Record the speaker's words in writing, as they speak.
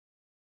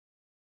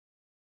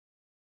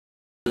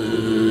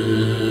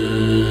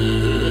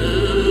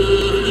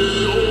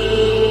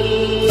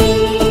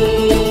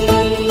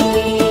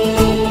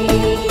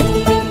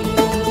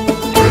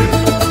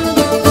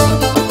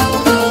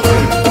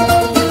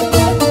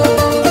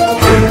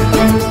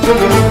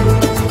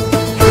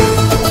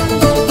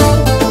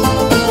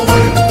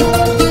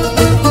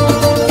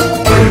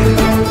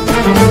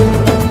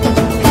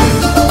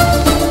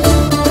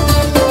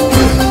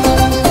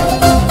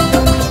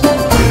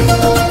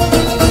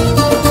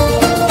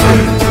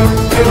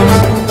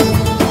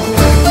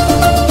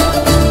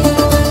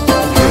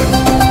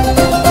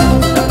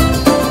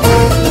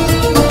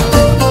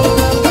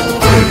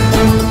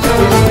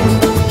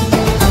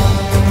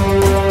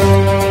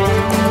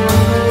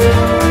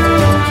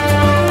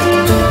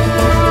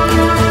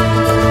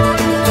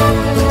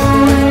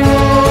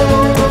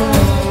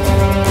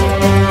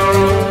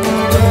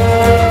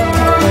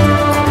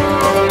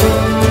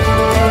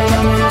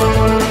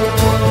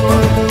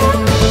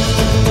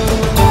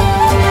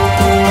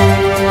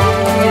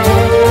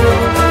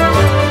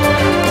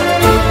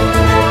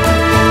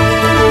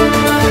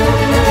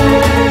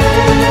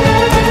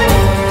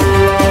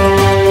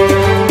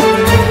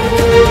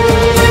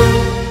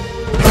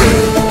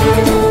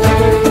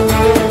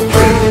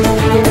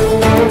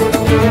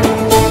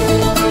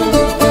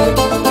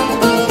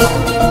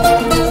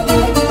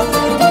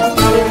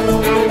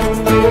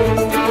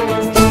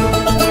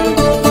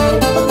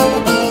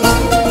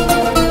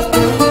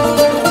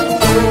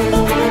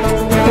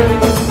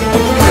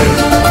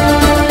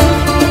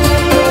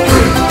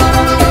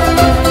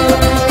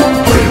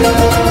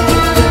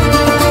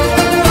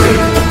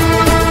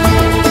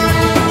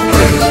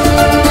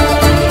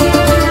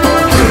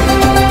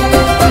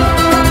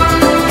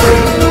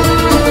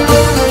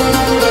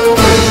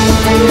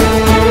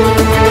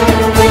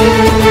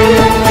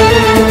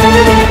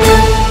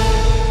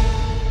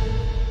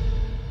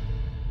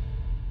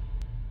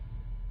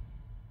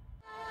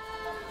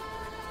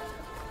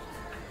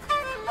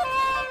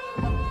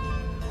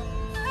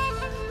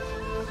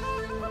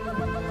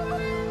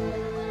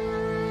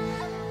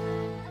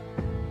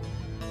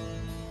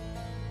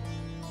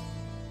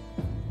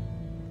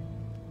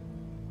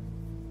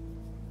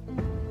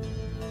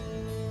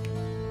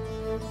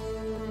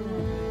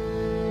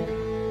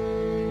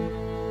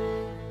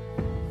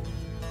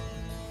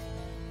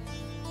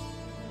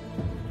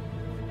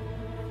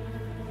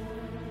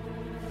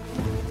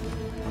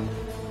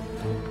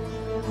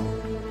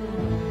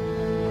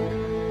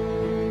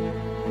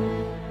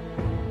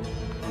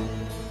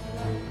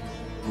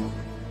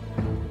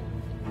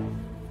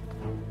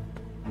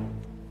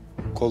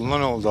Koluna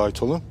ne oldu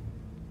Aytolun?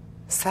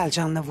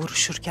 Selcan'la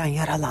vuruşurken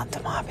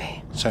yaralandım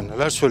ağabey. Sen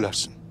neler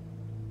söylersin?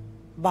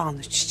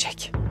 Banu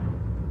Çiçek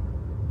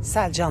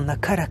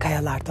Selcan'la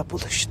Karakayalar'da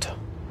buluştu.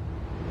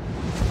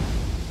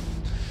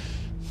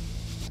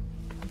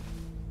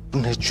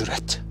 Bu ne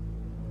cüret?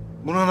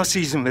 Buna nasıl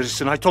izin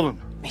verirsin Aytolun?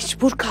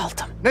 Mecbur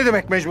kaldım. Ne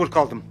demek mecbur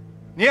kaldım?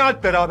 Niye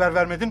Alplere haber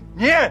vermedin?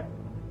 Niye?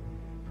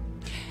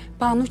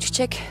 Banu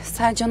Çiçek,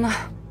 Selcan'a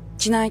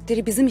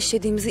cinayetleri bizim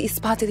işlediğimizi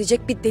ispat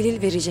edecek bir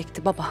delil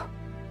verecekti baba.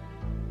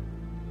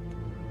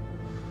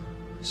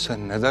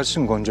 Sen ne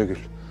dersin Goncagül?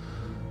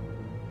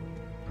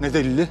 Ne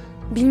delili?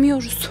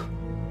 Bilmiyoruz.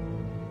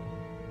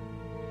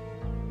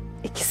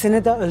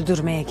 İkisini de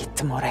öldürmeye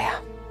gittim oraya.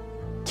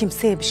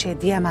 Kimseye bir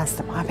şey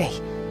diyemezdim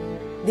ağabey.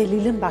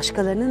 Delilin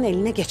başkalarının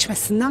eline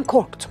geçmesinden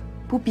korktum.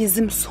 Bu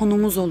bizim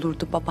sonumuz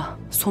olurdu baba,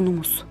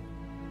 sonumuz.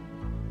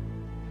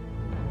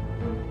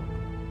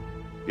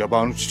 Ya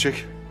Banu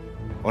Çiçek?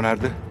 O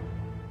nerede?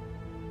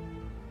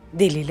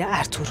 Delili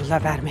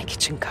Ertuğrul'a vermek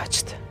için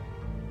kaçtı.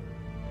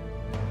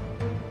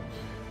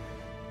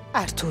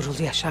 Ertuğrul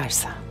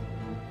yaşarsa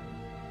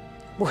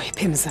bu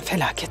hepimizin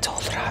felaketi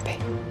olur ağabey.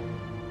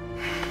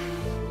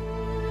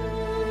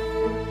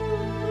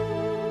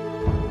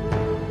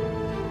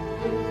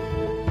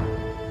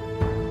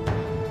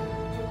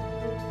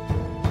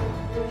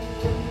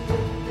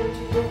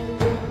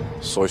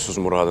 Soysuz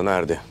muradına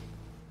erdi.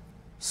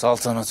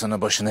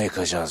 Saltanatını başına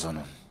yıkacağız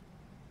onun.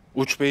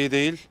 Uç beyi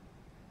değil,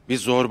 bir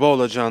zorba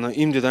olacağını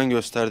imdiden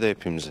gösterdi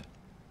hepimize.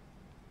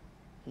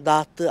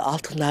 Dağıttığı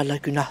altınlarla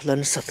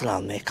günahlarını satın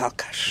almaya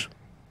kalkar.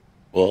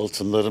 O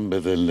altınların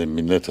bedelini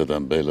minnet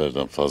eden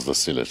beylerden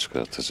fazlasıyla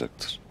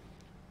çıkartacaktır.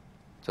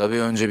 Tabii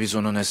önce biz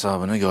onun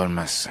hesabını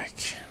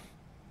görmezsek.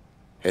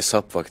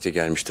 Hesap vakti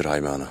gelmiştir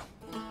Hayme Ana.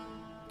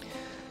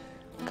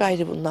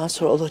 Gayrı bundan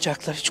sonra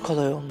olacaklar hiç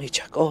kolay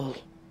olmayacak oğul.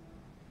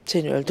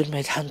 Seni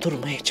öldürmeden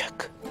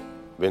durmayacak.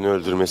 Beni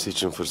öldürmesi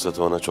için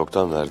fırsatı ona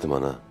çoktan verdim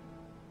ana.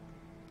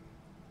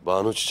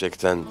 Banu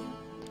Çiçek'ten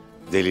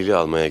delili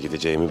almaya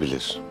gideceğimi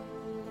bilir.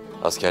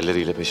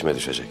 Askerleriyle peşime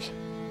düşecek.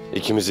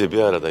 İkimizi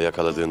bir arada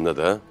yakaladığında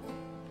da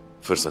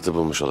fırsatı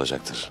bulmuş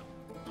olacaktır.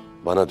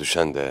 Bana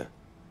düşen de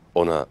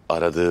ona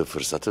aradığı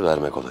fırsatı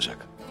vermek olacak.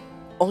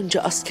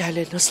 Onca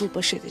askerle nasıl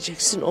baş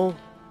edeceksin oğul?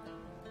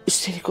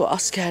 Üstelik o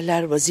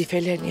askerler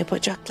vazifelerini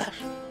yapacaklar.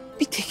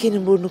 Bir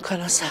tekinin burnu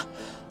kanasa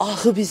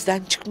ahı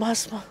bizden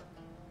çıkmaz mı?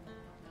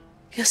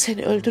 Ya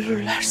seni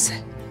öldürürlerse?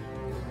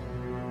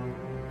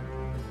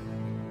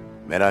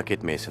 Merak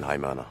etmeyesin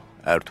Hayme Ana.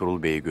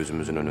 Ertuğrul Bey'i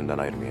gözümüzün önünden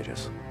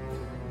ayırmayacağız.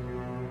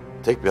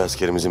 Tek bir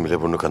askerimizin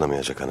bile burnu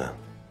kanamayacak ana.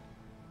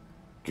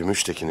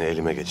 Gümüştekin'i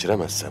elime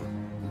geçiremezsem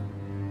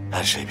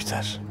her şey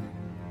biter.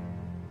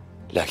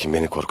 Lakin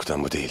beni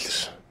korkutan bu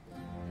değildir.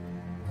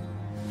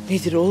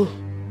 Nedir oğul?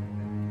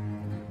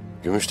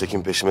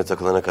 Gümüştekin peşime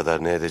takılana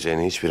kadar ne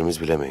edeceğini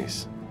hiçbirimiz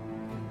bilemeyiz.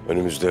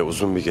 Önümüzde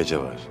uzun bir gece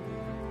var.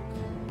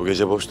 Bu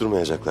gece boş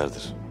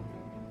durmayacaklardır.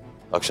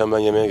 Akşam ben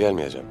yemeğe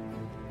gelmeyeceğim.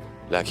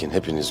 Lakin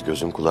hepiniz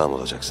gözüm kulağım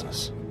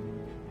olacaksınız.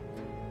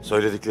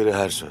 Söyledikleri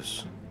her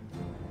söz,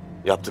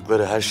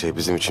 yaptıkları her şey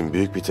bizim için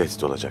büyük bir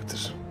tehdit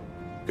olacaktır.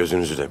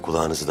 Gözünüzü de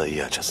kulağınızı da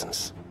iyi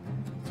açasınız.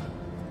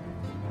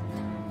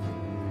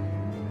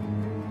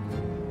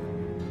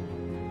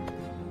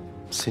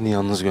 Seni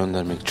yalnız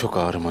göndermek çok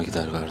ağrıma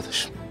gider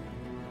kardeşim.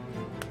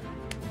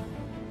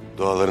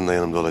 Duaların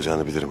yanımda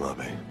olacağını bilirim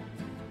ağabey.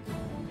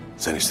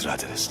 Sen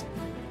istirahat edesin.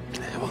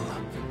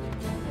 Eyvallah.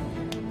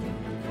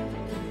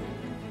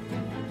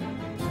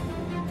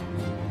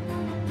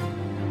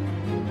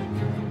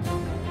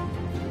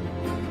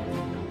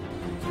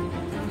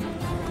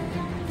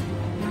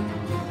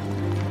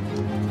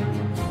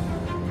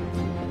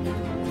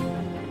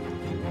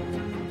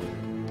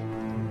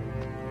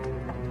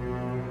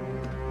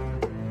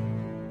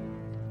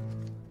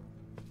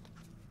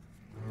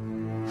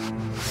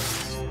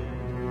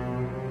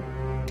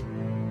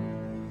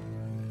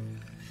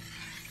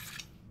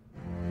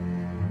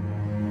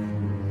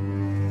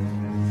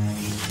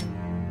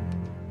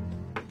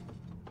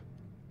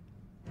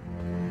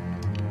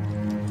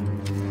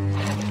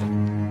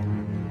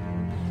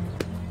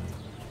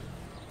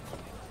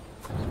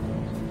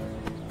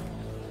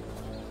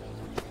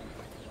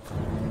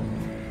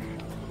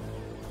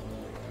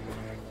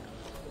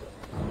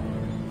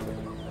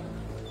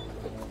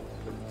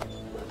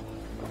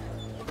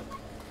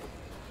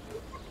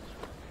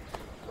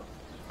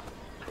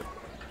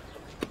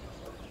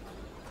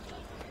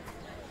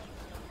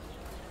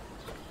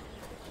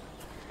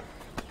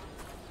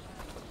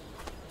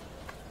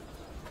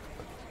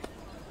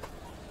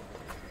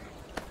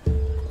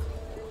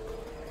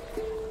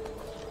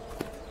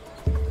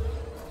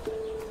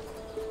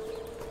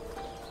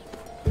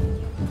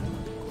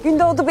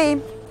 Gündoğdu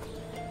Bey'im.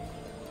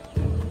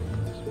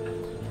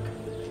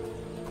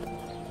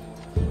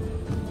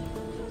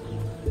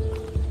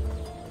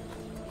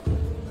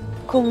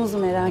 Kolunuzu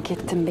merak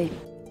ettim beyim.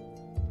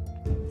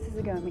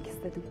 Sizi görmek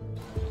istedim.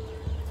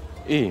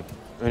 İyiyim.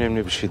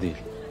 Önemli bir şey değil.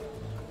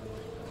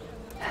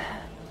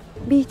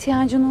 Bir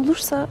ihtiyacın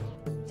olursa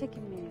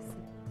çekinmeyesin.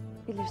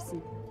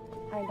 Bilirsin.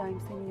 her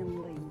daim senin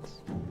yanındayımdır.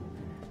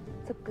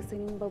 Tıpkı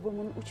senin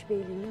babamın uç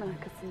beyliğinin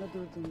arkasında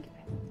durduğun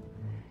gibi.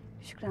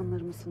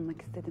 Şükranlarımı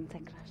sunmak istedim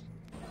tekrar.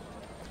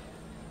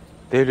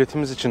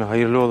 Devletimiz için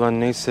hayırlı olan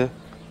neyse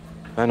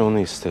ben onu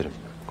isterim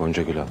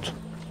Gonca Gül Hatun.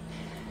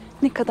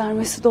 Ne kadar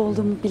mesut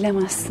olduğumu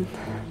bilemezsin.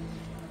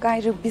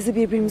 Gayrı bizi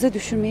birbirimize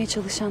düşürmeye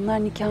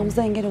çalışanlar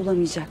nikahımıza engel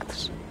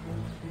olamayacaktır.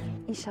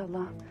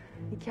 İnşallah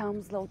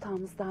nikahımızla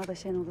otağımız daha da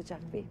şen olacak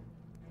beyim.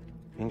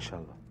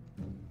 İnşallah.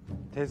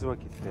 Tez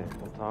vakitte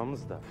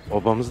otağımız da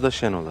obamız da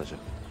şen olacak.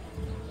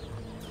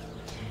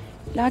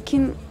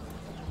 Lakin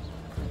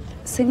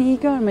seni iyi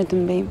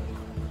görmedim beyim.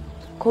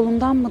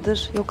 Kolundan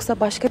mıdır yoksa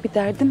başka bir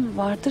derdin mi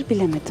vardır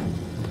bilemedim.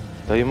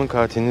 Dayımın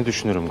katilini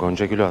düşünürüm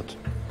Gonca Gül Hatun.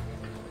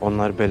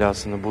 Onlar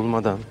belasını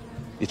bulmadan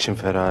içim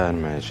ferah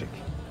ermeyecek.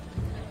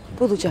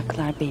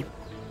 Bulacaklar beyim.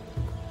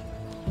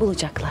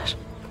 Bulacaklar.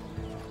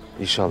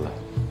 İnşallah.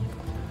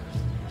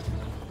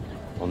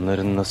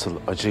 Onların nasıl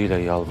acıyla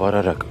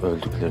yalvararak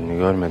öldüklerini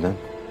görmeden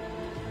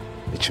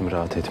içim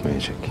rahat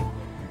etmeyecek.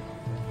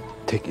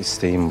 Tek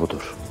isteğim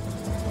budur.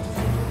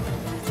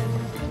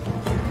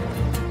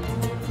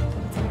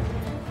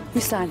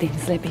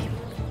 Müsaadenizle beyim.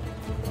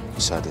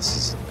 Müsaade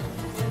sizin.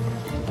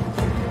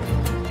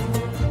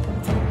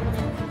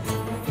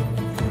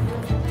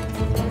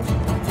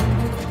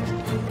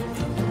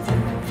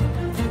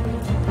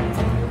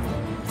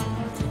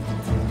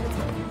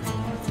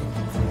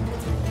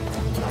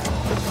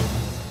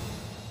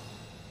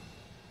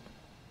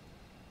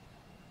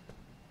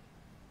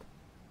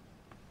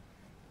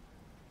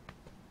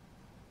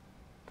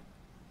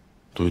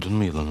 Duydun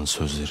mu yılanın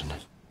sözlerini?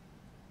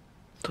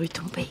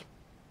 Duydum beyim.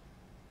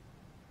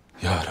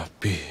 Ya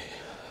Rabbi,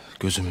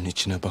 gözümün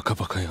içine baka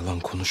baka yalan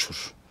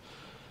konuşur.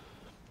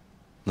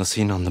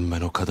 Nasıl inandım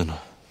ben o kadına?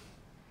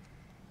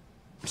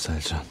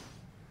 Selcan,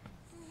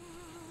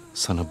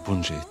 sana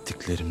bunca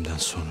ettiklerimden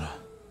sonra,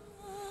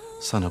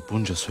 sana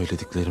bunca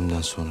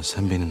söylediklerimden sonra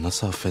sen beni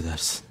nasıl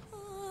affedersin?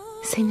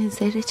 Senin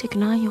zerrece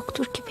günahın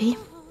yoktur ki beyim.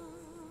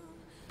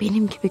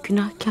 Benim gibi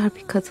günahkar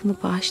bir kadını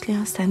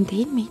bağışlayan sen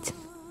değil miydin?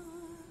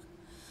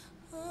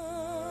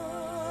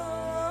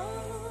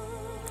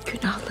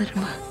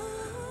 Günahlarımı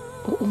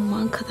o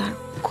umman kadar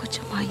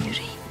kocaman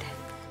yüreğimde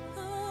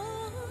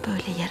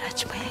böyle yer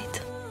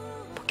açmayaydın,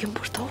 bugün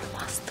burada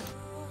olmazdım.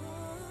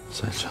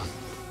 Selcan,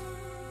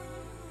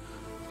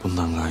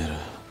 bundan gayrı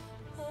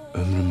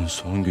ömrümün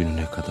son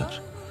gününe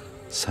kadar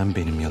sen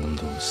benim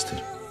yanımda ol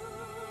isterim.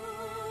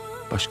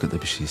 Başka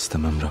da bir şey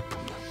istemem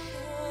Rabbimden.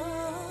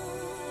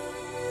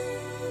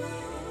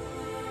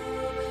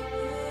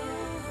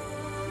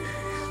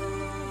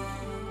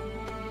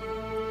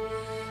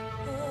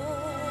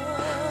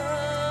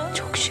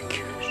 Çok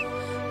şükür.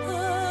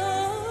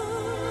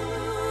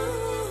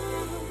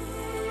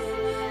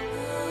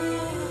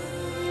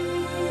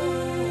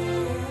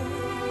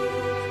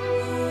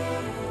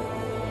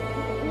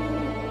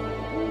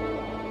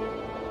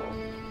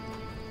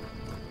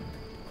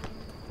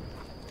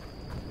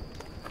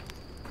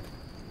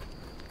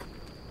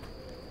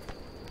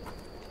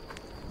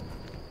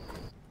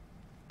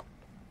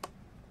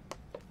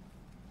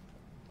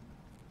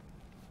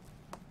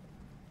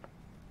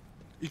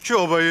 İki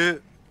obayı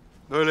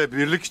böyle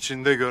birlik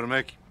içinde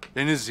görmek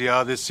beni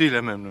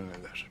ziyadesiyle memnun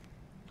eder.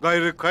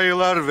 Gayrı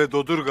kayılar ve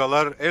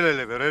dodurgalar el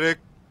ele vererek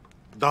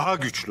daha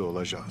güçlü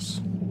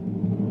olacağız.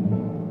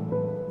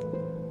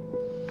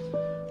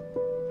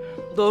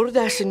 Doğru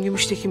dersin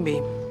Gümüştekin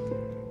Bey'im.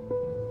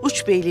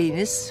 Uç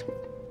beyliğiniz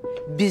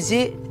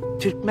bizi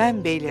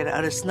Türkmen beyleri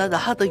arasında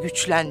daha da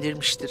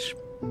güçlendirmiştir.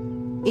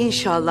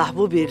 İnşallah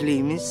bu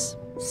birliğimiz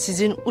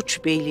sizin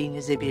uç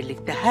beyliğinizle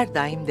birlikte her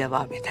daim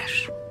devam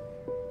eder.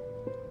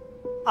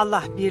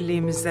 Allah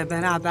birliğimize,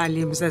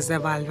 beraberliğimize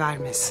zeval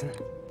vermesin.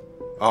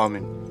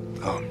 Amin.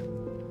 Amin.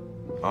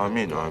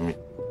 Amin, amin.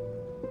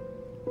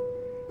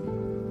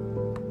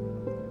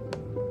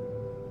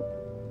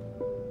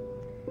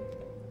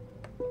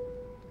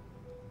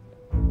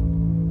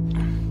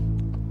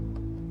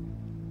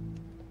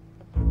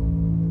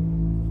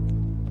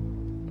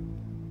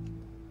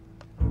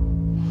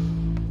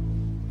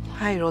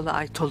 Hayrola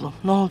Aytolun,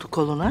 ne oldu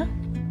koluna?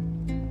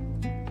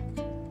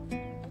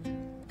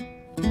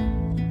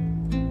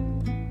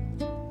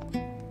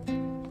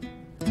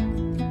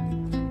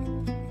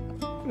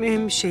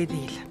 Mühim bir şey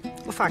değil.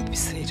 Ufak bir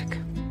sıyrık.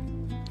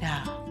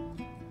 Ya,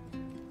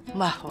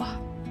 vah vah.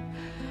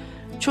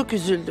 Çok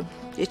üzüldüm,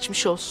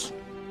 geçmiş olsun.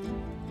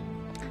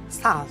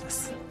 Sağ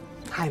olasın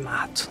Hayme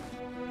Hatun.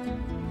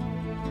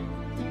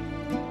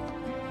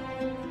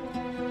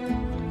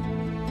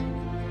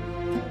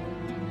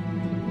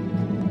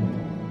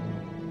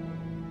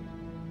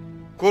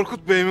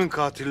 Korkut Bey'imin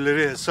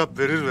katilleri hesap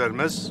verir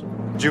vermez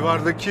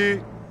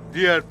civardaki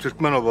diğer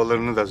Türkmen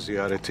obalarını da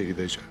ziyarete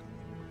gideceğim.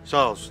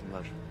 Sağ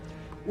olsunlar.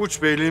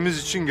 Uç beyliğimiz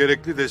için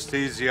gerekli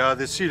desteği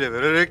ziyadesiyle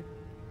vererek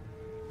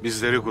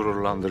bizleri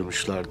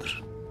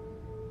gururlandırmışlardır.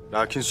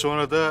 Lakin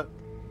sonra da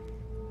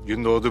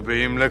Gündoğdu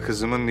Bey'imle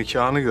kızımın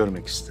nikahını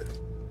görmek isterim.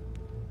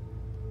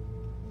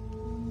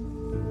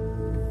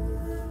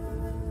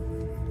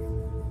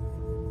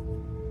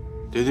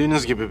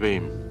 Dediğiniz gibi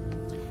beyim.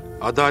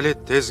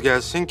 Adalet tez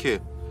gelsin ki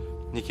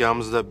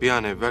nikahımız da bir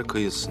an evvel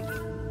kıyılsın.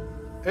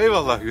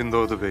 Eyvallah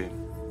Gündoğdu Bey'im.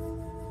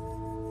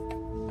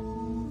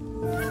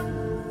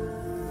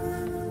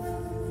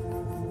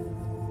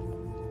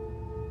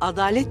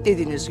 Adalet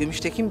dediniz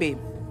Gümüştekin Bey'im.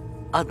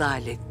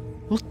 Adalet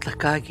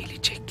mutlaka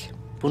gelecek.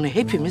 Bunu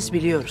hepimiz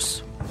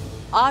biliyoruz.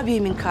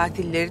 Abimin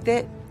katilleri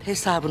de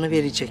hesabını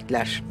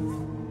verecekler.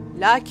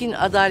 Lakin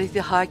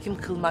adaleti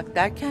hakim kılmak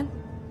derken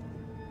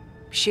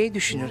bir şey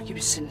düşünür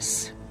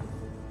gibisiniz.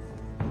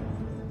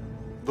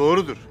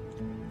 Doğrudur.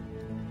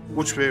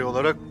 Uç Bey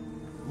olarak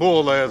bu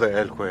olaya da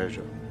el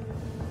koyacağım.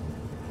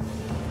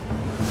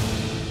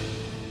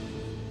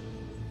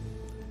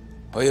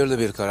 Hayırlı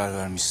bir karar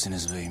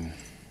vermişsiniz beyim.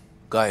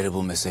 Gayrı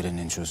bu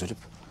meselenin çözülüp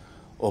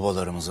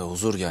obalarımıza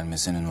huzur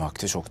gelmesinin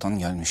vakti çoktan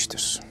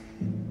gelmiştir.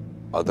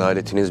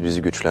 Adaletiniz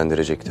bizi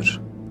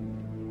güçlendirecektir.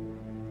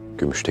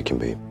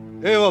 Gümüştekin Bey'im.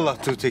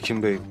 Eyvallah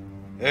Tuğtekin Bey'im.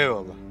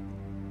 Eyvallah.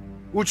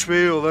 Uç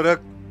Bey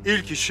olarak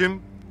ilk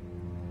işim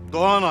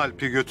Doğan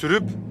Alp'i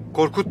götürüp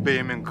Korkut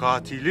Bey'imin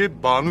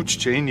katili Banu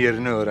Çiçek'in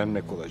yerini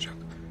öğrenmek olacak.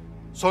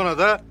 Sonra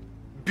da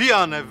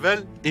bir an evvel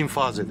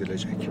infaz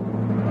edilecek.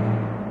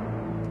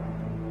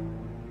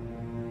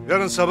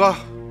 Yarın sabah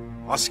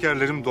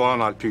askerlerim Doğan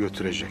Alp'i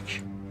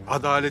götürecek.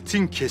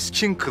 Adaletin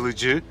keskin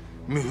kılıcı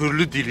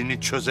mühürlü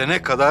dilini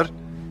çözene kadar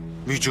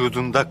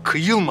vücudunda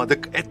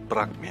kıyılmadık et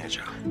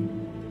bırakmayacak.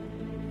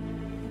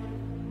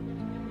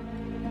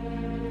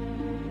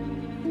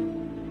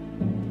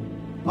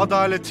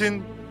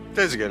 Adaletin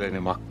tez geleni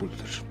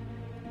makbuldür.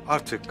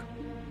 Artık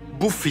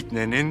bu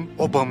fitnenin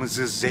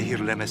obamızı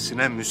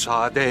zehirlemesine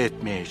müsaade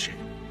etmeyeceğim.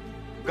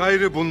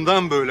 Gayrı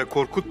bundan böyle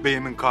Korkut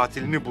Bey'imin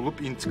katilini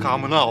bulup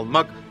intikamını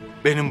almak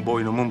benim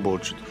boynumun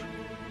borcudur.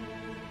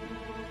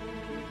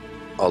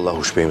 Allah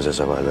Huş Bey'imize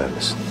zeval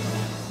vermesin.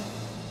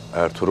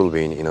 Ertuğrul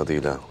Bey'in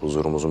inadıyla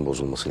huzurumuzun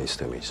bozulmasını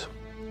istemeyiz.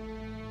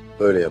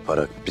 Böyle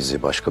yaparak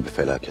bizi başka bir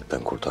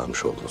felaketten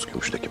kurtarmış oldunuz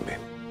Gümüştekin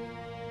Bey'im.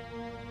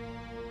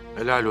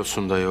 Helal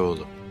olsun dayı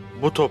oğlu.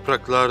 Bu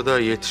topraklarda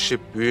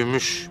yetişip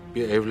büyümüş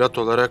bir evlat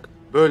olarak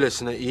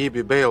böylesine iyi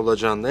bir bey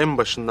olacağının en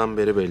başından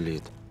beri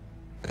belliydi.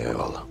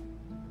 Eyvallah.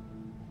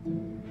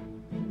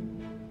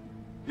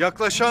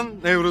 Yaklaşan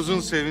Nevruz'un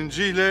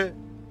sevinciyle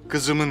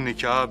kızımın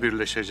nikahı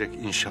birleşecek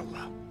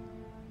inşallah.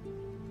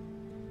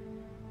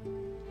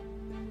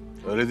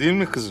 Öyle değil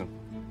mi kızım?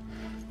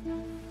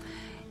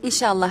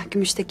 İnşallah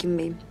Gümüştekin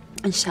Bey'im,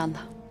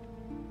 inşallah.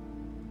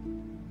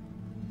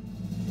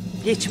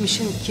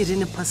 Geçmişin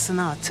kirini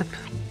pasına atıp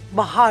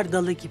bahar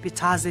dalı gibi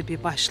taze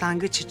bir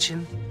başlangıç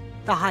için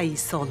daha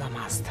iyisi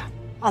olamazdı.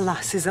 Allah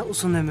size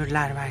uzun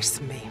ömürler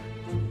versin beyim.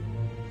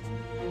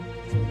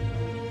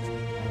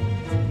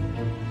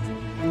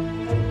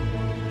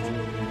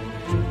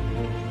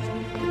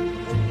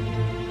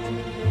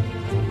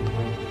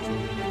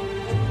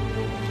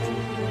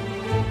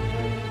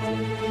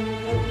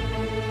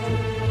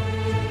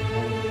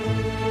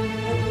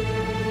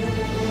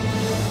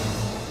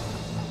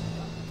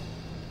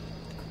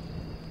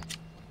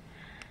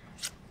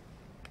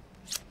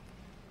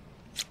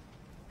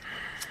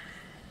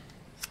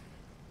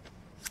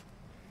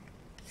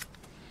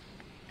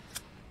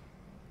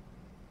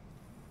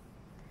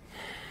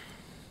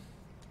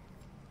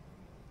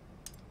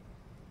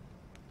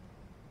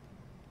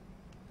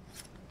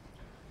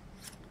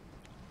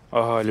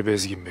 Ahali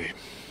bezgin beyim.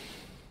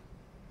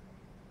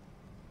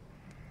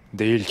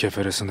 Değil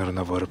kefere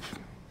sınırına varıp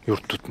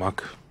yurt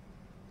tutmak,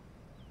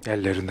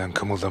 ellerinden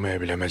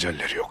kımıldamaya bile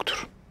mecalleri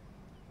yoktur.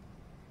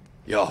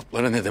 Ya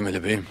alplara ne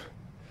demeli beyim?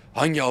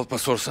 Hangi alpa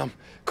sorsam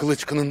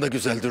kılıç kınında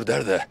güzeldir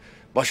der de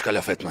başka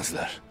laf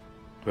etmezler.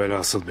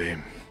 Velhasıl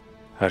beyim,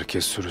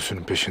 herkes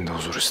sürüsünün peşinde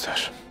huzur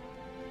ister.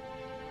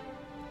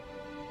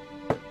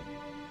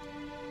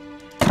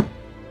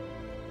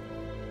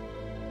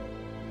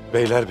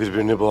 Beyler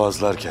birbirini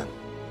boğazlarken,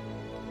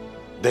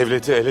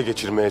 devleti ele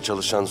geçirmeye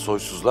çalışan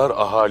soysuzlar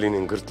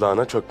ahalinin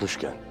gırtlağına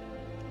çökmüşken.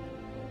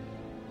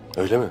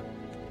 Öyle mi?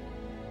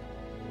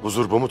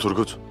 Huzur bu mu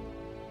Turgut?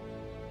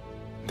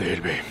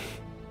 Değil beyim.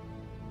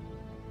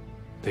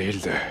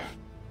 Değil de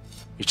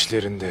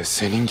içlerinde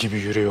senin gibi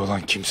yüreği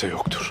olan kimse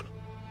yoktur.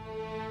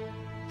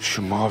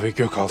 Şu mavi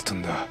gök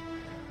altında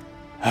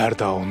her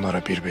dağ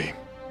onlara bir beyim.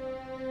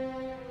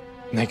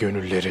 Ne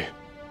gönülleri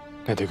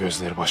ne de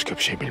gözleri başka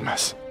bir şey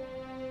bilmez.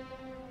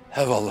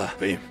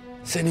 Hevallah beyim.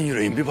 Senin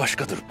yüreğin bir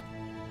başkadır.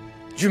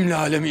 Cümle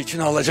alemi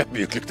içine alacak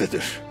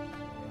büyüklüktedir.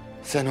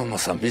 Sen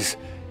olmasan biz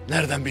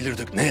nereden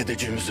bilirdik ne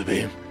edeceğimizi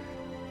beyim?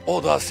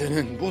 O da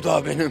senin, bu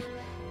da benim.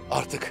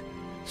 Artık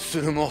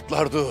sürü mü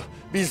otlardı,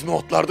 biz mi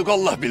otlardık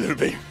Allah bilir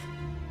beyim.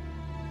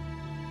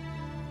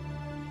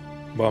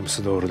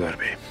 Bamsı doğru der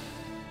beyim.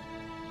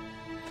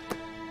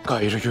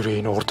 Gayrı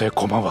yüreğini ortaya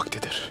koma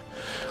vaktidir.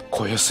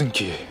 Koyasın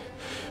ki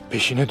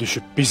peşine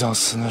düşüp Bizans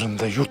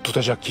sınırında yurt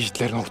tutacak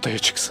yiğitlerin ortaya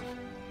çıksın.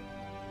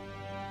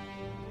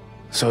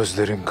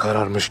 Sözlerin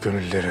kararmış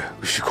gönüllere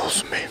ışık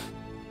olsun beyim.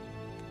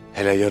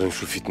 Hele yarın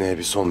şu fitneye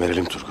bir son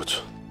verelim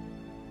Turgut.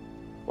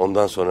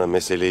 Ondan sonra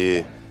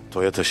meseleyi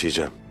toya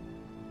taşıyacağım.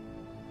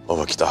 O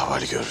vakit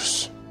ahvali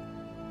görürüz.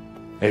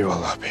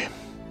 Eyvallah beyim.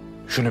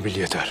 Şunu bil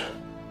yeter.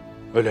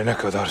 Ölene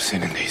kadar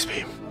seninleyiz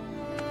beyim.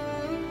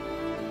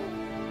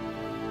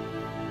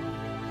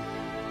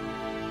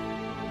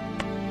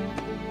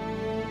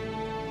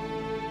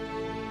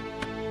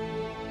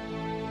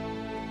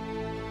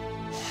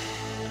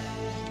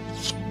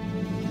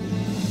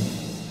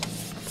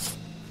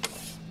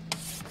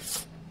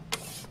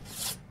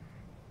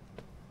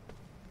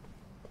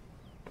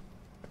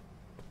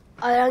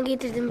 Ayran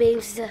getirdim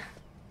beyim size.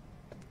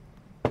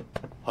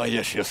 Hay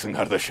yaşayasın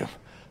kardeşim.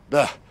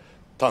 Da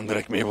tandır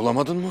ekmeği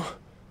bulamadın mı?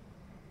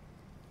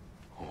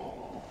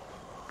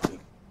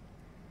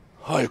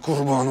 Hay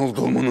kurban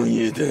olduğumunun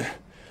yiğidi.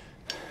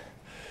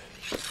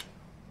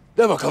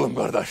 De bakalım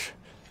kardeş.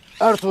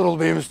 Ertuğrul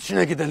Bey'imiz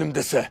Çin'e gidelim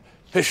dese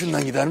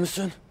peşinden gider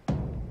misin?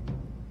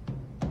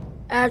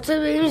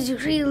 Ertuğrul beyimiz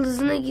Zühre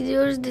yıldızına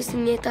gidiyoruz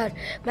desin yeter.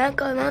 Ben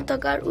kanat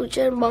takar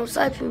uçarım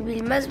Bamsalp'i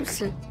bilmez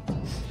misin?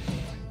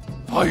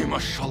 Hay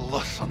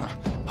maşallah sana.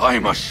 Hay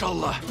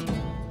maşallah.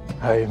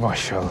 Hey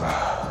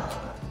maşallah.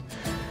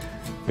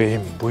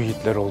 Beyim bu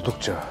yiğitler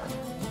oldukça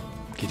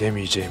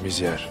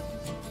gidemeyeceğimiz yer,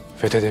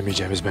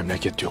 fethedemeyeceğimiz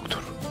memleket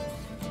yoktur.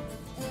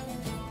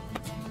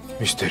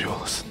 Müşteri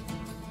olasın.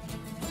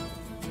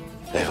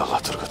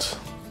 Eyvallah Turgut.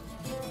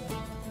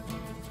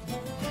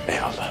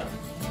 Eyvallah.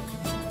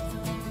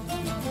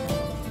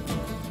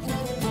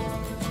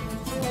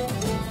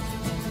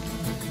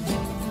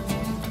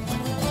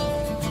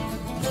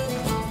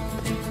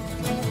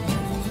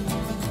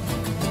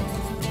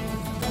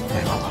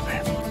 Eyvallah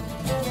beyim.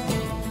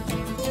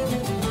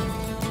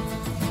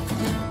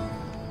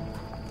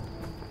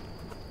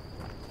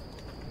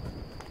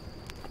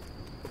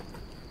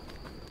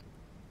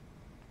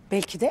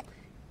 Belki de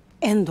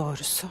en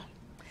doğrusu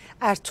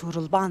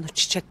Ertuğrul Banu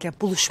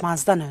Çiçek'le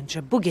buluşmazdan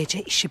önce bu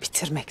gece işi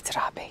bitirmektir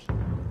ağabey.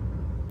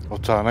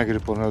 Otağına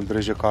girip onu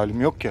öldürecek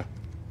halim yok ya.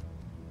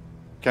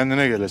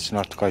 Kendine gelesin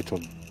artık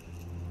Aytolun.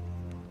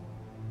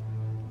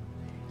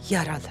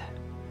 Yaralı,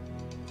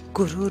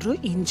 gururu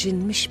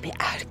incinmiş bir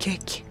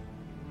erkek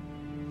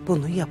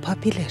bunu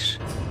yapabilir.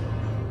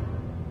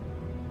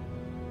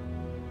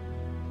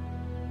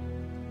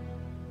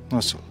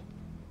 Nasıl?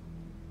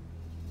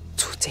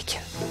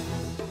 Tuğtekin,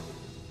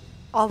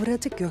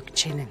 avradı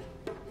Gökçe'nin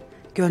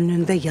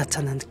gönlünde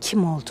yatanın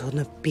kim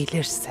olduğunu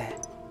bilirse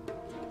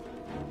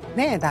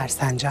ne eder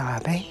sence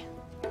ağabey?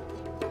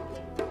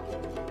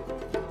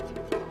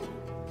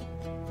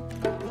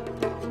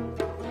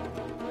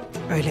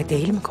 Öyle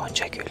değil mi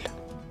Gonca Gül?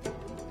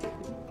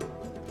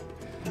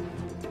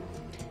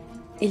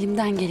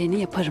 Elimden geleni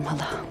yaparım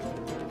hala.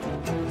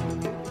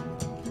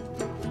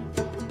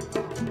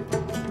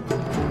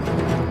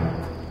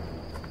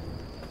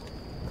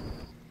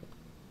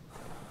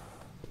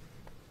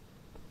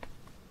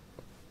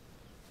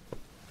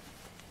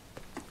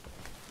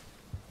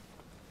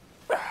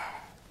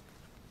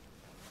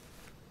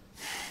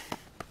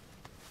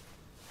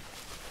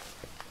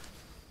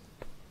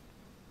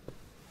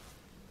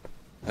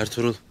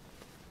 Ertuğrul,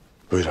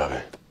 Buyur abi.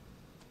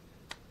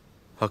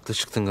 haklı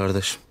çıktın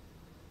kardeşim.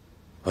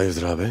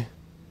 Hayırdır abi?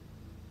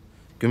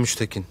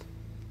 Gümüştekin,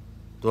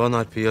 Doğan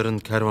Alp'i yarın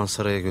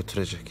kervansaraya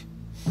götürecek.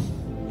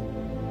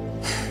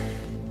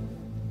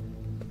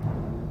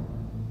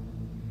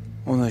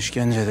 Onu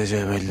işkence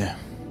edeceği belli.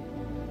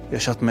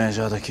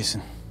 Yaşatmayacağı da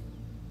kesin.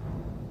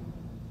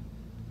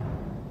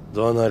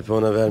 Doğan Alp'i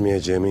ona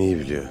vermeyeceğimi iyi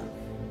biliyor.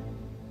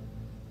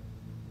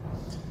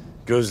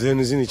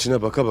 Gözlerinizin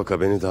içine baka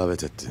baka beni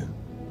davet etti.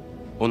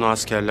 Onu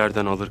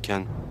askerlerden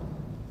alırken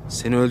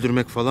seni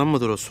öldürmek falan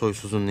mıdır o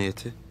soysuzun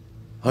niyeti?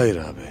 Hayır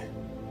abi.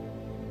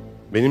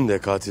 Benim de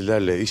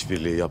katillerle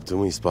işbirliği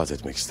yaptığımı ispat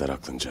etmek ister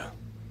aklınca.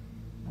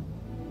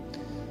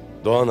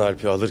 Doğan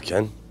Alp'i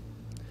alırken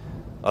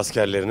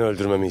askerlerini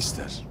öldürmemi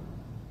ister.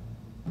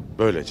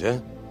 Böylece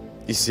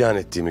isyan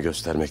ettiğimi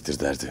göstermektir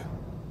derdi.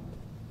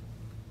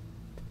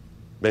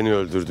 Beni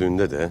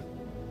öldürdüğünde de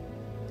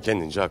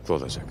kendince haklı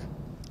olacak.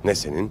 Ne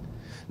senin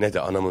ne de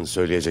anamın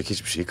söyleyecek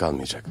hiçbir şey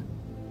kalmayacak.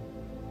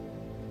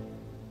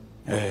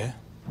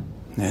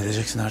 Ne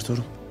edeceksin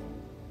Ertuğrul?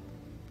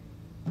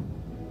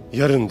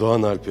 Yarın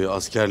Doğan Alp'i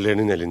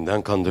askerlerinin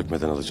elinden kan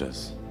dökmeden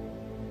alacağız.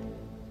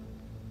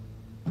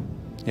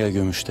 Ya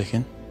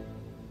Gümüştekin?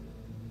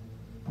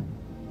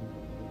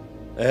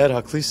 Eğer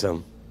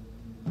haklıysam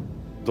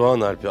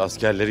Doğan Alp'i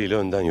askerleriyle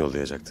önden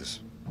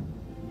yollayacaktır.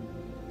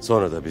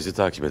 Sonra da bizi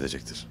takip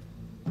edecektir.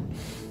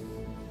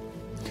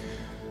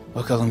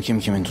 Bakalım kim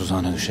kimin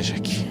tuzağına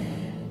düşecek.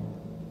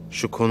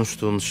 Şu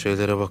konuştuğumuz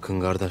şeylere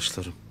bakın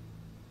kardeşlerim.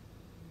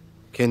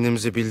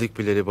 Kendimizi bildik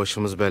bileli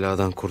başımız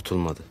beladan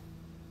kurtulmadı.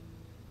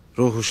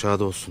 Ruhu şad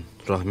olsun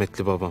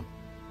rahmetli babam.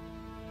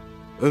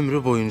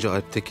 Ömrü boyunca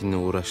Alptekin'le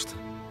uğraştı.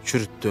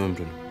 Çürüttü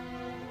ömrünü.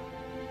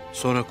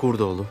 Sonra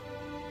Kurdoğlu.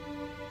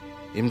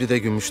 Şimdi de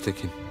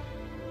Gümüştekin.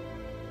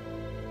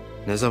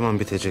 Ne zaman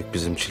bitecek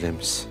bizim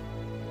çilemiz?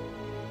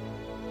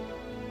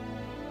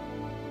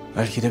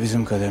 Belki de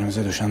bizim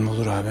kaderimize düşen bu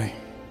olur ağabey.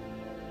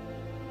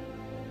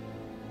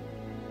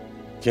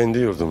 Kendi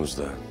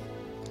yurdumuzda,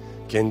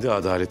 kendi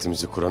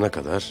adaletimizi kurana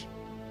kadar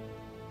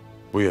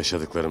bu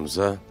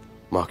yaşadıklarımıza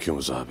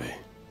Mahkumuz ağabey.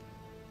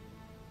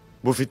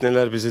 Bu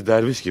fitneler bizi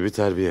derviş gibi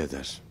terbiye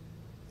eder.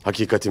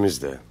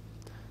 Hakikatimiz de,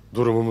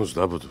 durumumuz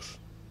da budur.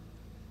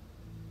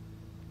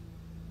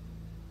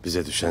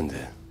 Bize düşen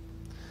de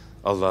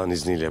Allah'ın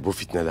izniyle bu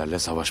fitnelerle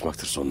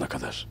savaşmaktır sonuna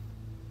kadar.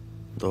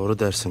 Doğru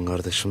dersin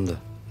kardeşim de.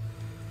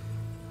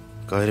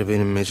 Gayrı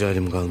benim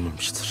mecalim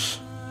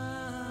kalmamıştır.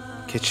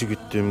 Keçi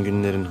güttüğüm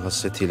günlerin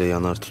hasretiyle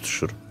yanar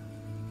tutuşurum.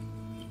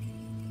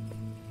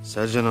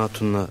 Selcan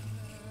Hatun'la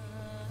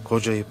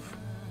kocayıp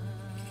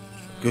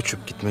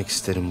göçüp gitmek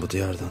isterim bu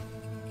diyardan.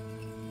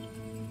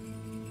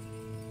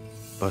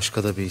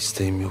 Başka da bir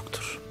isteğim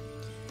yoktur.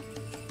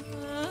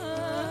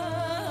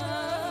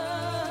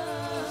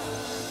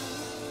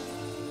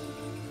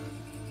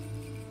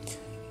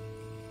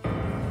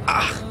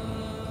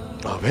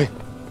 Ağabey.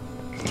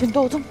 Gün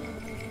doğdum.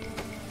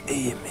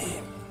 İyiyim.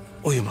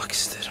 Uyumak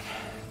isterim.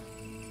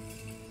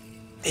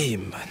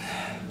 İyiyim ben.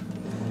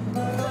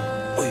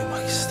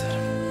 Uyumak isterim.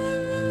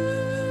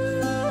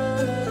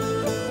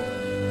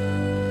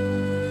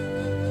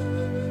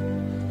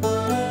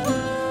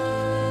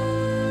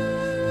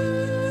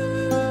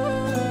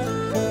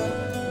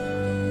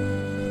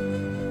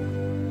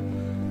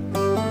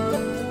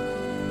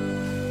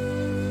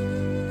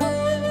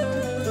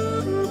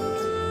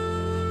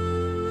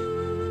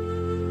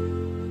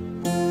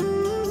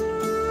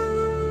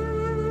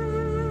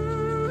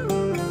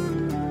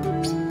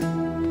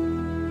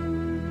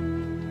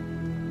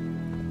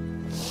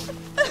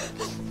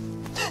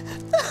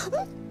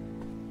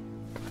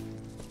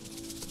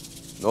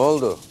 Ne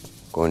oldu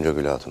Gonca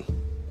Gül Hatun?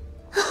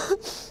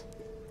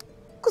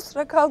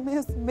 Kusura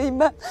kalmayasın beyim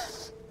ben.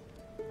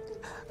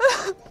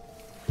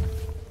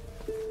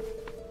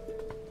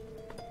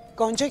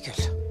 Gonca Gül.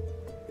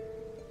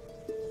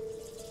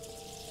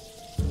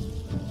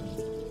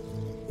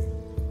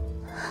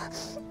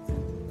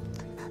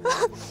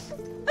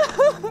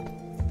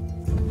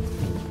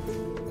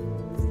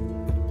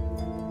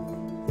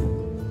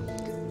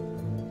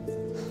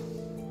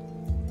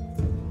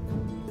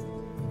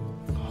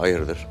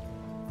 Hayırdır?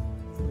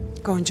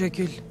 Gonca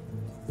Gül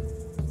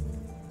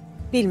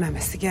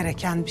bilmemesi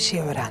gereken bir şey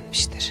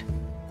öğrenmiştir.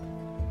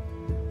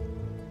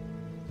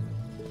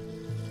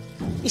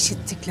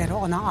 İşittikleri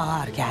ona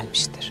ağır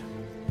gelmiştir.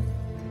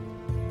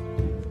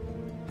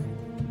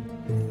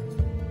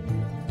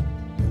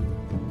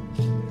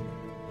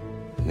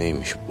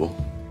 Neymiş bu?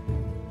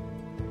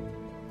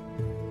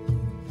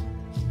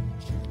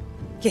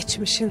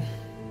 Geçmişin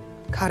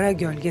kara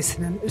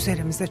gölgesinin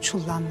üzerimize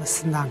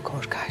çullanmasından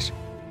korkar.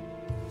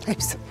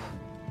 Hepsi bu.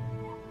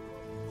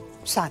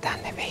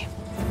 Müsaadenle beyim.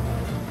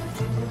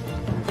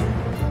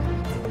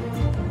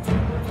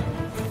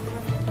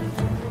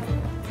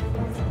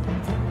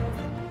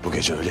 Bu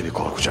gece öyle bir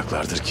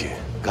korkacaklardır ki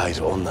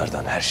gayrı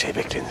onlardan her şey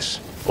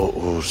beklenir. O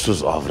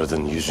uğursuz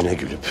avradın yüzüne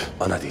gülüp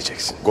ana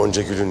diyeceksin.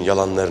 Gonca Gül'ün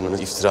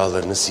yalanlarını,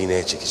 iftiralarını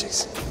sineye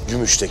çekeceksin.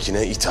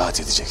 Gümüştekin'e itaat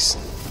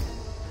edeceksin.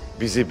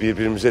 Bizi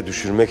birbirimize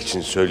düşürmek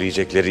için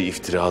söyleyecekleri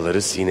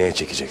iftiraları sineye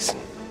çekeceksin.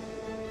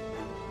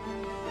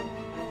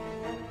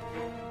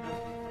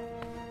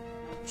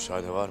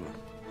 Müsaade var mı?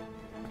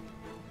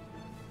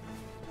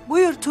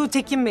 Buyur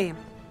Tuğtekin beyim.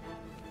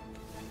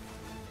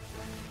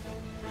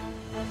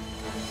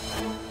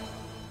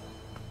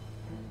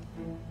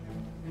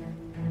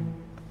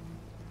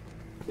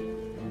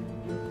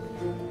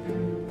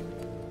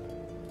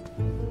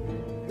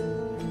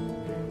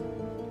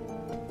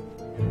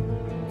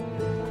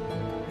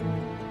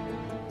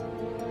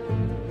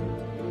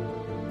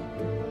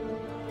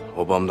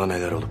 Obamda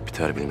neler olup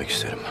biter bilmek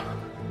isterim.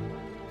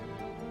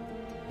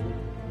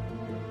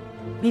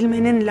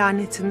 Bilmenin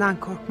lanetinden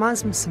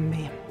korkmaz mısın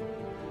beyim?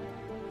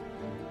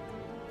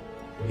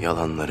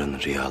 Yalanların,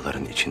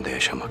 riyaların içinde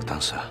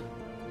yaşamaktansa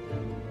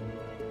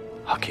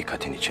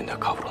hakikatin içinde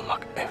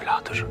kavrulmak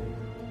evladır.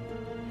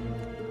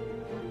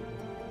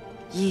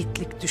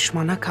 Yiğitlik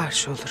düşmana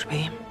karşı olur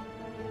beyim.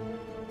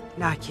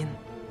 Lakin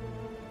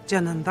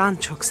canından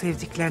çok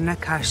sevdiklerine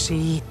karşı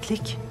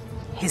yiğitlik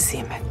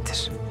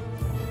hezimettir.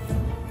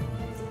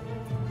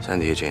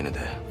 Sen diyeceğini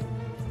de.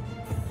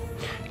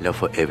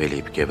 Lafı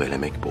eveleyip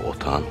gevelemek bu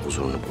otağın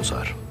huzurunu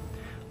bozar.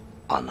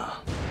 Ana.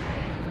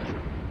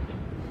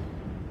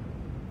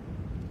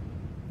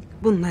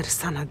 Bunları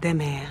sana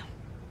demeye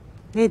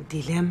ne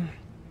dilim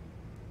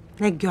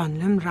ne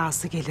gönlüm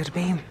razı gelir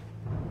beyim.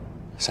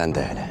 Sen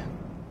de hele.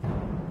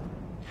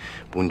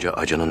 Bunca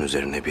acının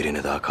üzerine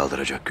birini daha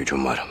kaldıracak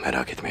gücüm var,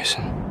 merak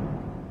etmeyesin.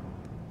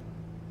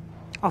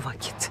 O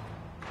vakit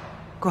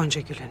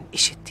Gonca Gül'ün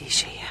işittiği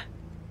şeyi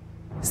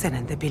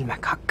senin de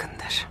bilmek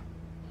hakkındır.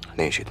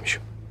 Ne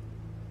işitmişim?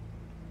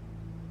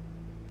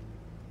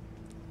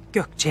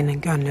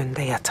 Gökçe'nin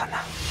gönlünde yatanı.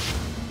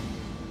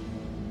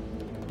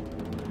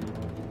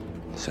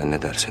 Sen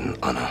ne dersin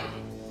ana?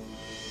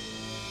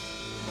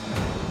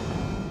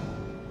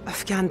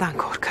 Öfkenden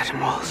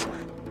korkarım oğul.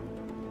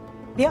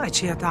 Bir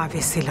acıya daha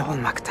vesile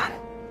olmaktan.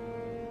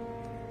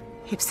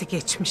 Hepsi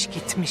geçmiş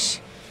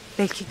gitmiş.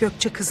 Belki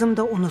Gökçe kızım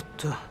da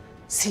unuttu.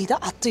 Sildi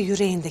attı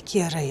yüreğindeki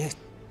yarayı.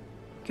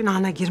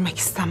 Günahına girmek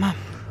istemem.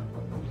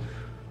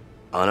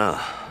 Ana,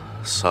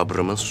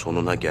 sabrımın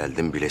sonuna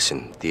geldim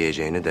bilesin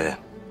diyeceğini de...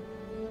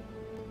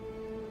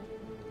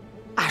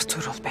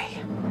 Ertuğrul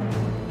Bey.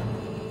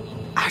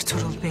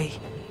 Ertuğrul Bey,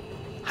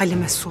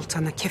 Halime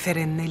Sultan'ı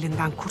Kefere'nin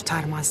elinden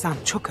kurtarmazdan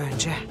çok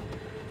önce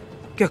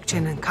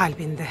Gökçe'nin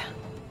kalbinde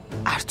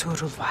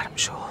Ertuğrul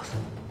varmış oğul.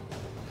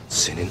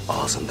 Senin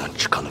ağzından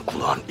çıkanı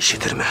kulağın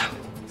işitir mi?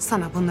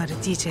 Sana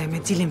bunları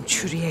diyeceğime dilim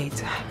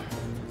çürüyeydi.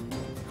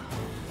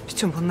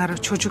 Bütün bunlara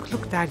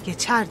çocukluk der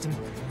geçerdim.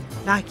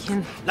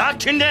 Lakin...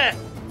 Lakin ne?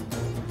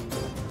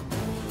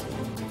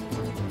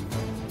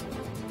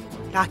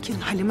 Lakin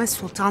Halime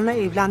Sultan'la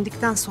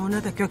evlendikten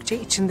sonra da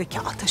Gökçe içindeki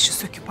ateşi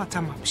söküp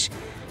atamamış.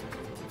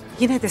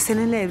 Yine de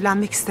seninle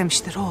evlenmek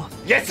istemiştir o.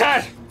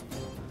 Yeter!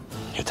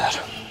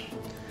 Yeter.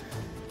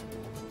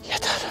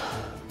 Yeter.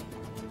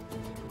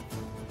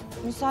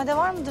 Müsaade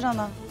var mıdır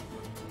ana?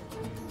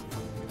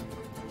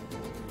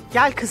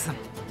 Gel kızım.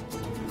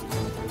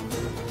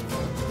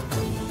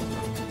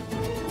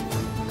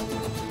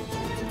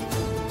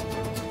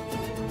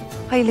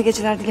 Hayırlı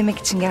geceler dilemek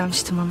için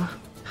gelmiştim ana.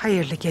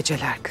 Hayırlı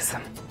geceler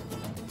kızım.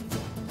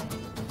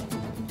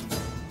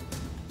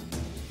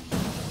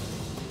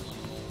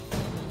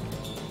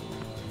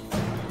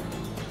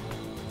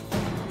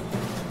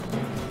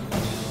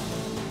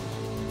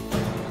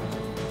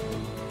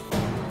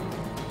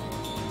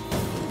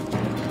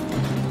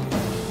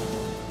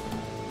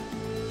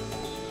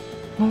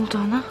 Ne oldu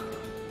ana?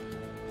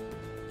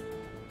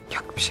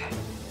 Yok bir şey.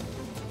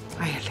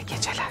 Hayırlı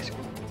geceler.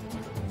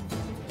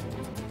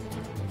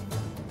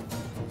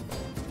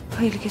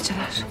 Hayırlı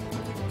geceler.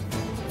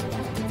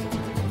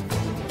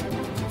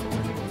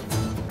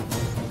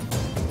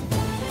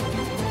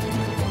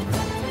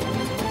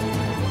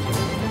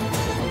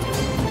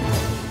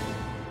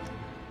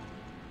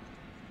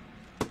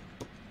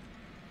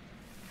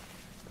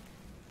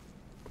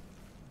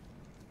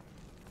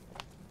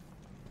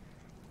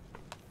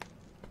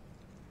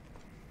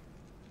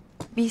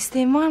 Bir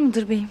isteğin var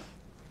mıdır beyim?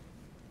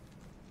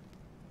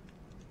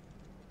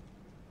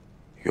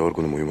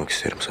 Yorgunum, uyumak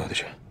isterim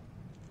sadece.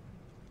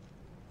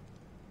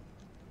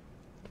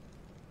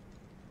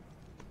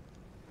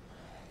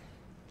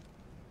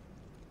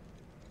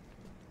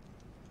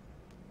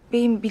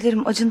 Beyim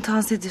bilirim acın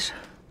tazedir.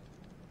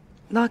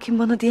 Lakin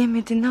bana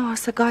diyemediğin ne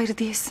varsa gayrı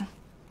diyesin.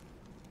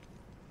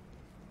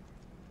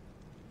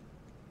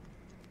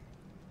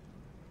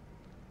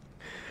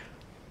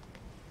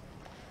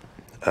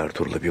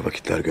 Ertuğrul'a bir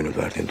vakitler gönül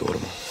verdiğin doğru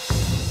mu?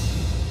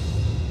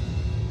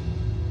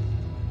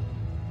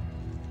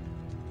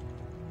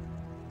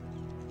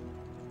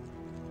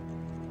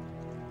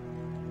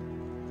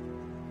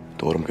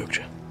 Doğru mu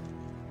Gökçe?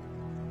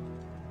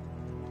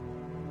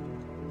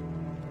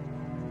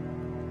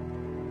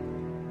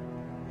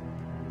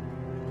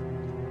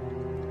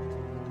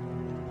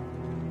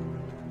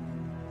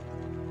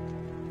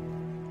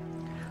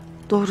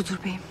 Doğrudur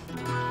beyim.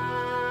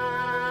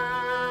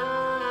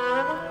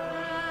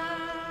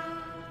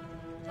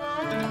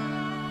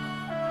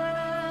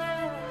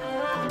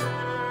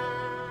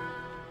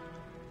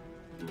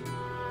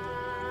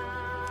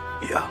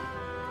 Ya.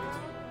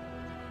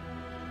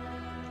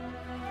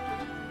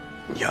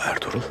 Ya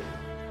Ertuğrul?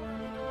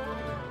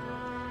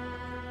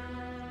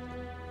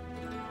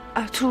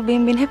 Ertuğrul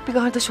beyim beni hep bir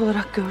kardeş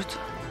olarak gördü.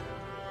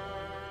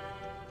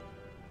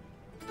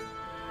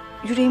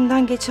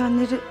 Yüreğimden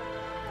geçenleri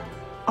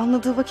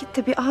anladığı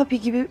vakitte bir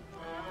abi gibi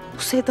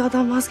bu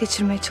sevdadan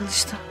vazgeçirmeye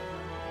çalıştı.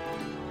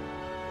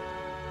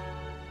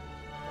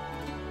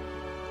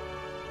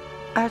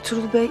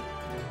 Ertuğrul Bey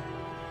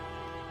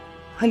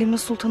Halime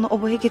Sultan'ı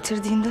obaya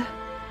getirdiğinde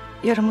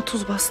yarama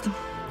tuz bastım.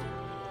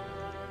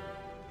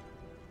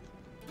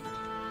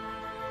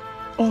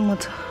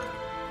 Olmadı.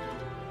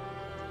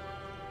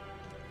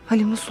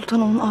 Halime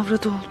Sultan onun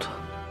avradı oldu.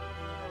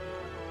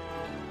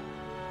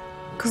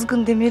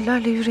 Kızgın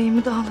demirlerle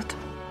yüreğimi dağladım.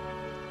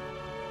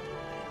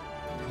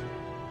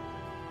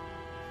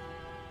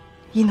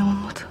 Yine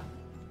olmadı.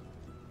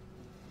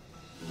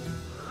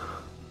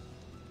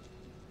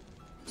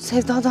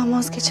 Sevdadan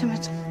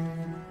vazgeçemedim.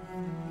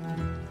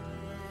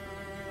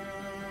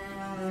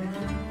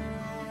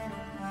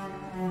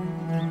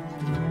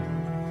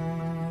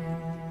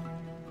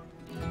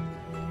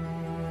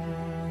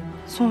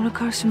 Sonra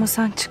karşıma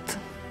sen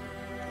çıktın.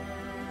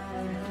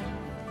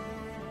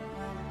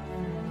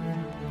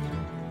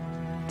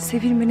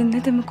 Sevilmenin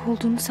ne demek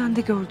olduğunu sen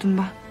de gördün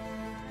ben.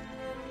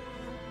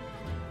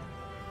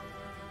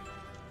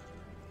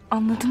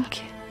 Anladım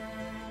ki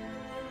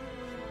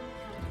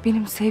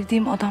benim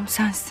sevdiğim adam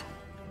sensin.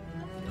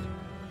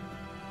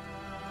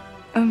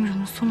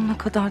 Ömrümün sonuna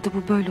kadar da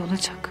bu böyle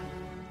olacak.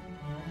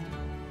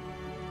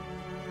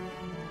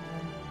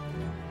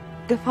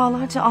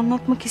 Defalarca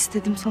anlatmak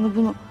istedim sana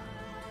bunu.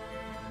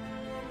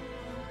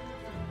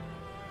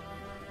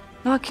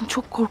 Lakin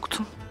çok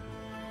korktum.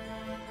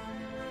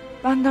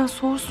 Benden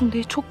soğursun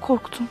diye çok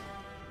korktum.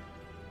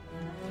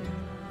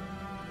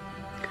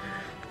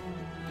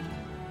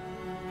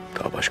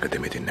 Daha başka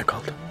demediğin ne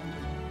kaldı?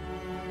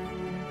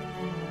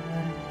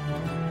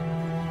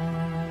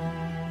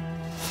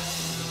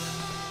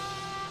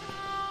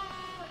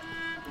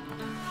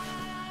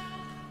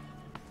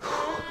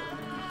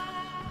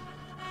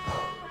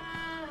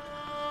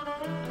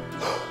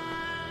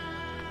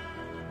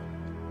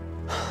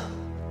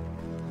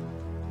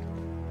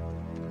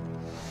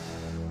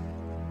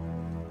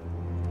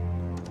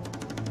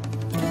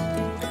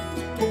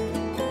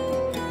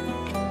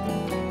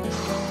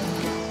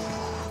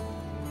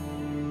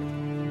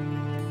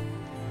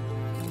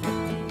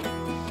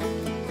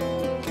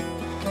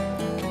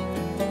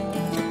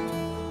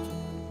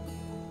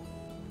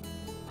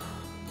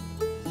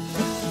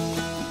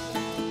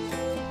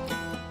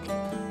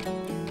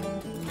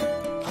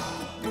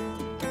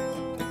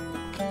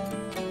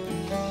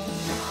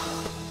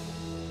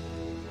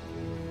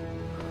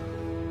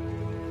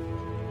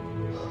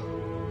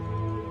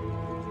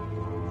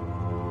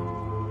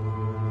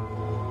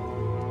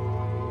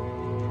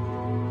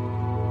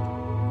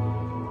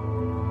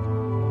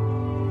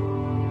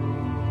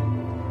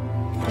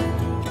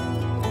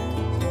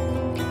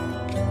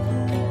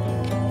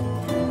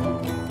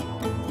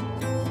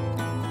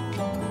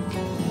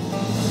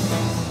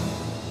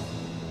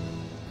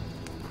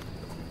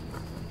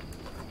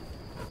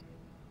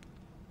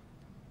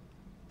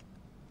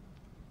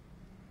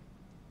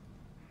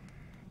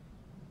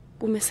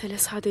 mesele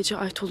sadece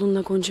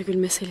Aytolun'la Goncagül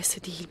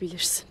meselesi değil,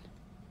 bilirsin.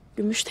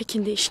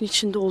 Gümüştekin de işin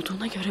içinde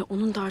olduğuna göre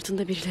onun da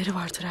ardında birileri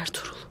vardır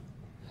Ertuğrul.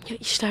 Ya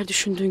işler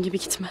düşündüğün gibi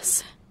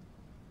gitmezse?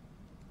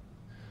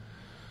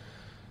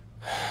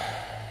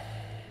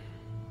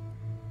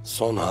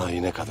 Son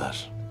haine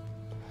kadar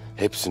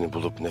hepsini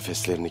bulup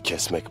nefeslerini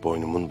kesmek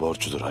boynumun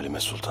borcudur Halime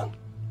Sultan.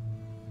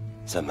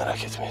 Sen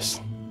merak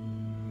etmeyesin.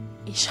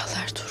 İnşallah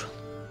Ertuğrul.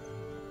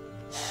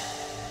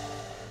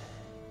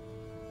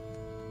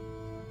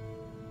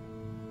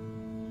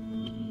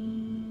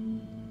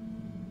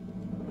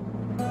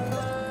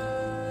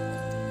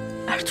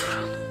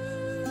 Ertuğrul.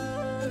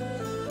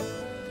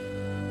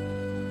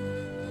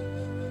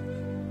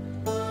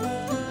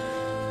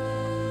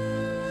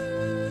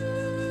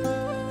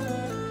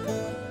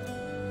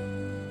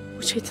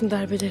 Bu çetin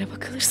darbelere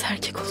bakılırsa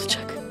erkek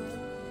olacak.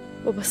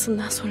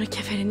 Babasından sonra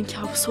keferenin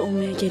kabusu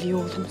olmaya geliyor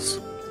oğlumuz.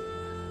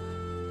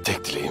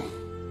 Tek dileğim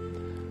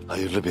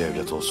hayırlı bir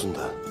evlat olsun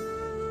da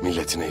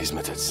milletine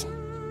hizmet etsin.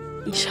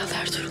 İnşallah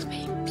Ertuğrul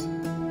Bey'im.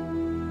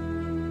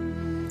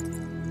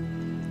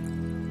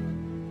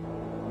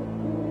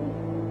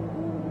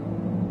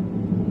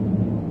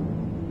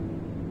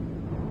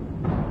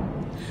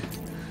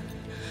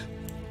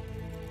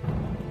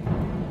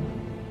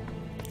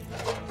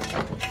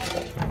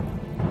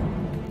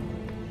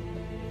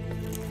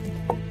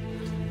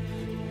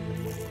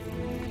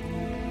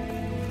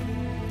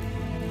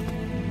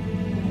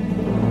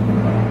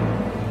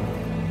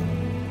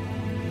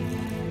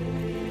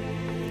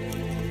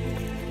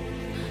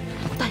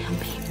 Dayan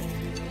beyim.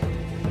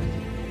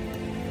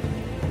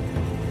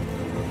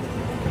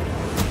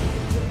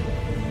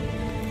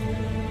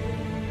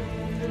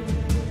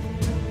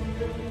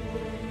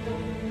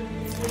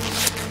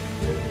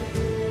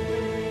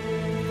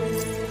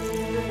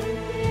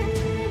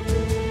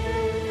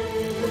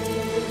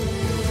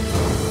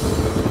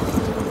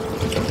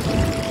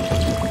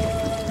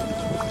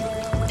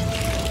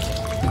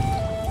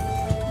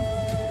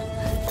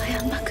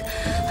 Dayan bak.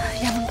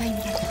 Yanındayım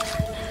gel.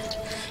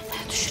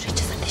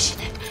 Düşüreceğiz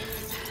ateşini.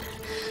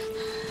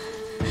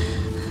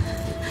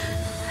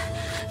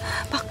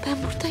 Bak ben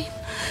buradayım.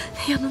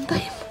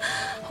 Yanındayım.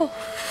 Of.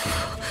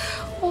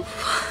 Of.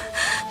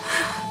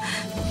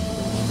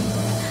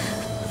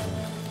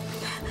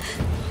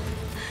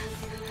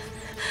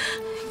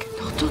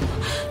 Gündoğdun.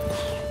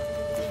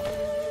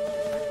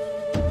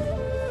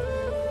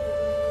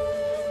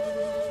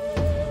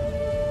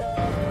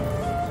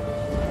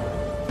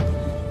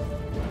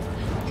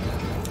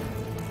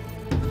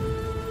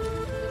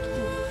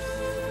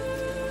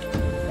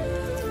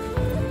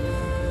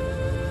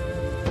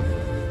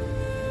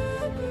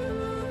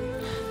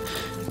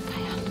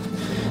 Dayan.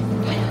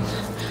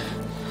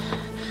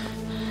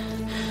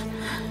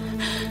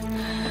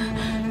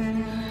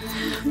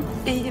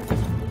 İyiyim.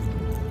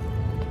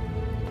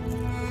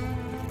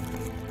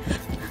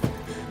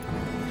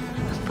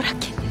 Bırak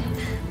kendini.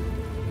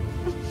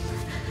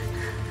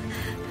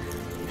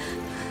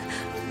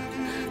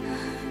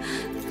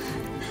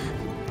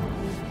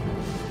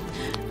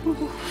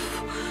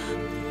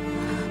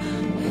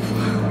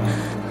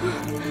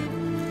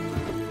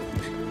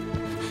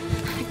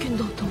 Gün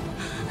doğdu mu?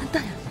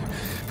 Dayan.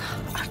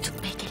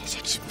 Ertuğrul Bey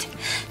gelecek şimdi.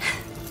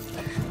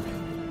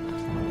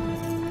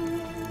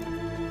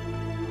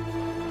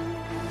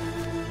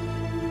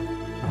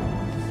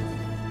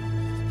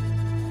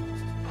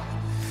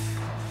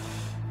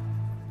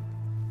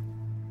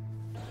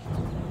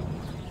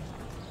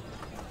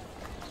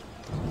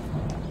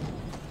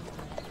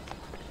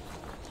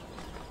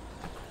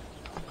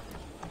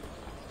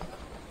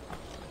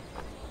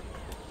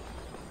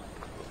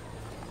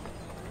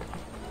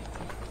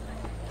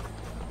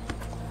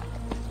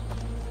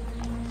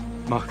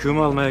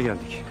 Mahkumu almaya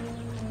geldik.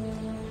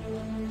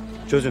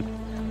 Çözün.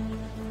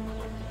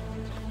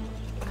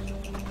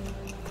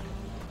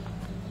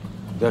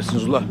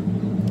 Dersiniz ula.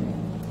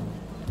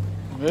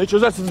 Neye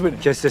çözersiniz beni?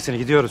 Kes sesini,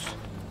 gidiyoruz.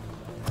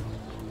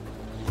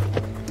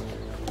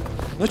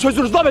 Ne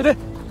çözürüz la beni?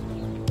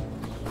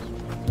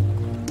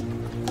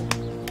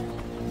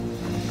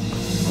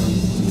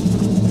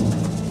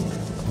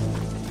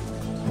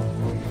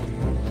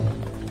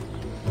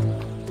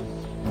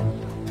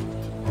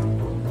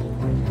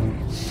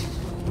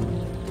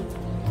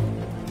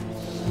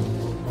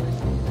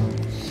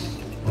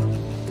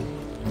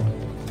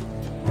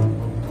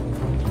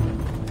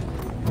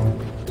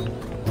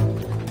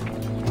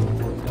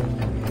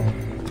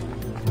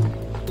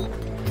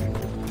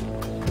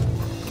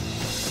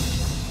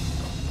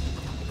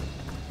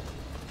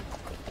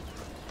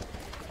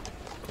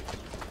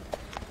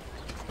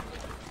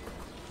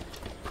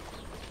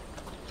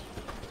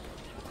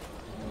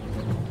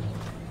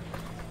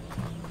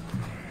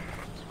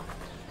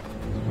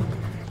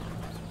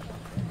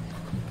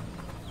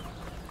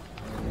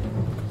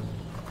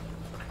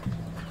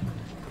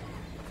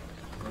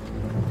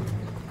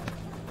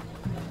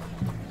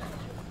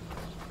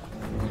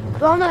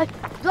 Donat!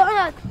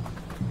 Donat!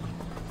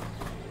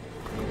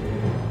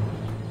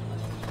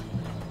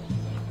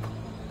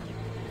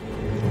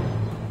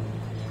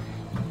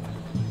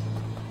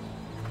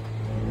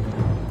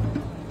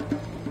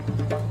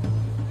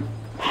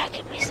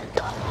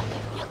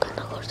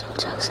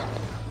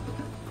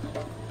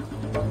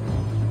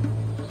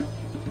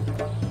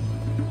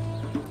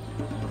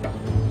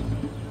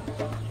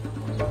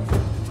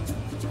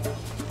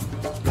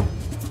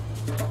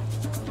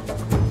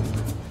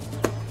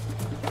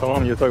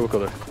 Tamam yeter bu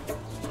kadar.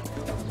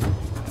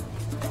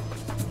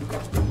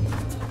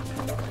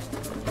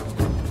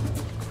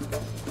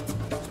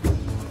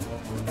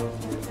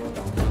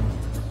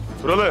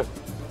 Buralı.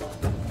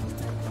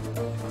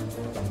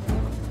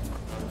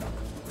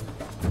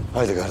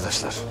 Haydi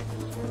kardeşler.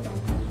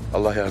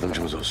 Allah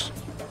yardımcımız olsun.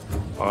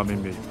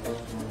 Amin beyim.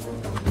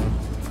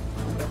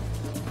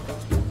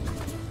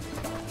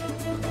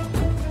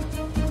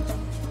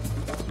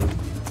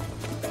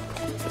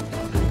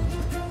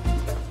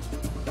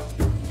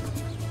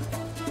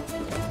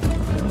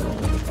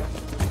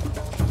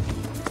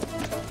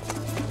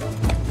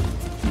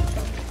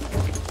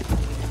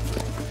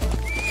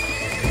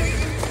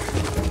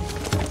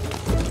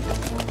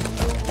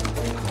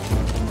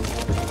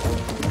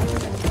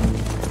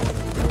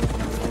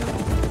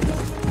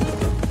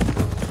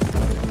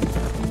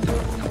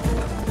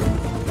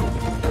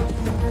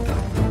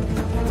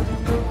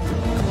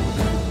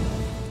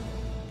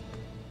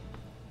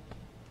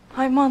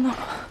 Hayma Hanım.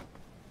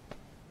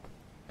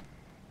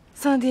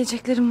 Sana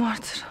diyeceklerim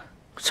vardır.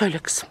 Söyle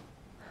kızım.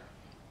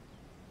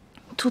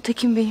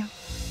 Tuğtekin Bey'im.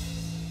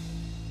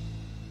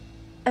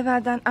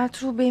 Evvelden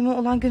Ertuğrul Bey'ime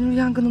olan gönül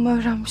yangınımı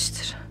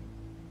öğrenmiştir.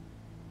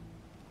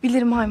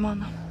 Bilirim Hayma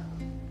Hanım.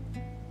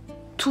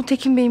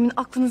 Tuğtekin Bey'imin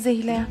aklını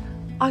zehirleyen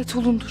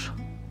Aytolun'dur.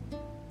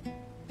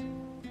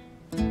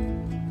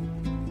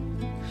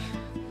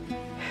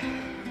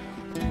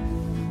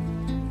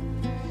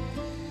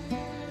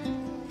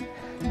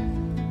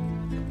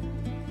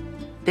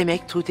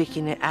 Demek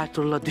Tuğtekin'i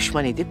Ertuğrul'a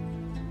düşman edip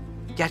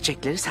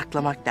gerçekleri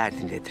saklamak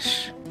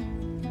derdindedir.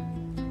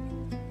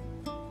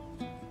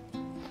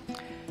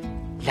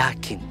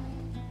 Lakin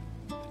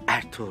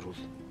Ertuğrul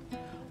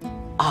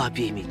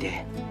abimi de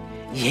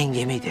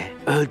yengemi de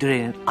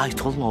öldürenin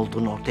Aytolun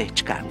olduğunu ortaya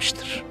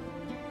çıkarmıştır.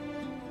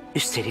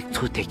 Üstelik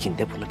Tuğtekin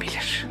de bunu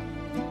bilir.